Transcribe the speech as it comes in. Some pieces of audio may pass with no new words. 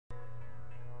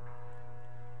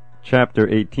Chapter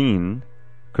 18.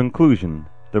 Conclusion.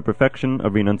 The Perfection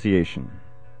of Renunciation.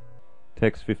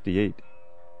 Text 58.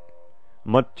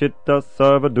 Matchitta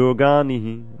sarva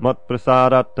durganihi mat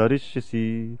prasadat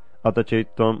tarishyasi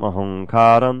atachetvam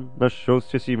ahankaram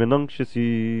nashosyasi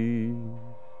vinangshasi.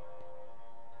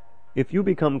 If you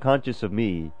become conscious of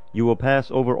me, you will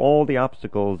pass over all the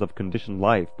obstacles of conditioned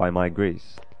life by my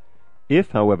grace.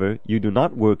 If, however, you do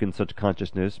not work in such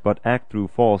consciousness but act through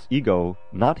false ego,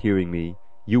 not hearing me,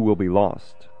 you will be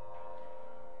lost.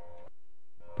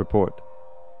 Purport.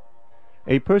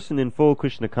 A person in full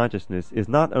Krishna consciousness is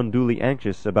not unduly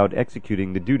anxious about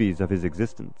executing the duties of his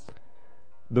existence.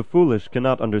 The foolish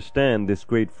cannot understand this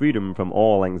great freedom from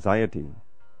all anxiety.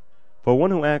 For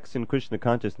one who acts in Krishna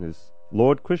consciousness,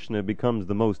 Lord Krishna becomes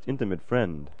the most intimate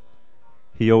friend.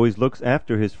 He always looks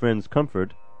after his friend's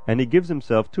comfort, and he gives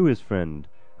himself to his friend,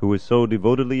 who is so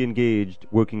devotedly engaged,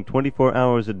 working 24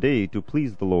 hours a day to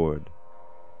please the Lord.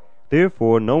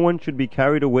 Therefore, no one should be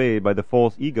carried away by the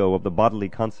false ego of the bodily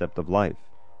concept of life.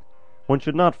 One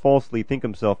should not falsely think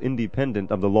himself independent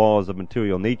of the laws of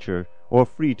material nature or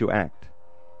free to act.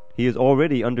 He is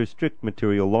already under strict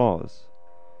material laws.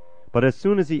 But as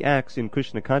soon as he acts in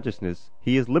Krishna consciousness,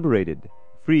 he is liberated,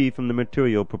 free from the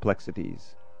material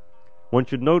perplexities. One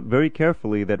should note very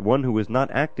carefully that one who is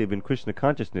not active in Krishna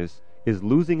consciousness is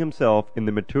losing himself in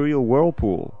the material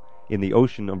whirlpool, in the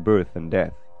ocean of birth and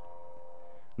death.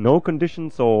 No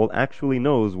conditioned soul actually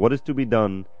knows what is to be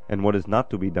done and what is not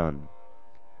to be done.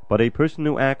 But a person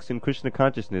who acts in Krishna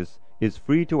consciousness is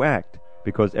free to act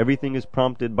because everything is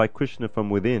prompted by Krishna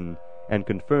from within and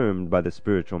confirmed by the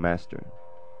spiritual master.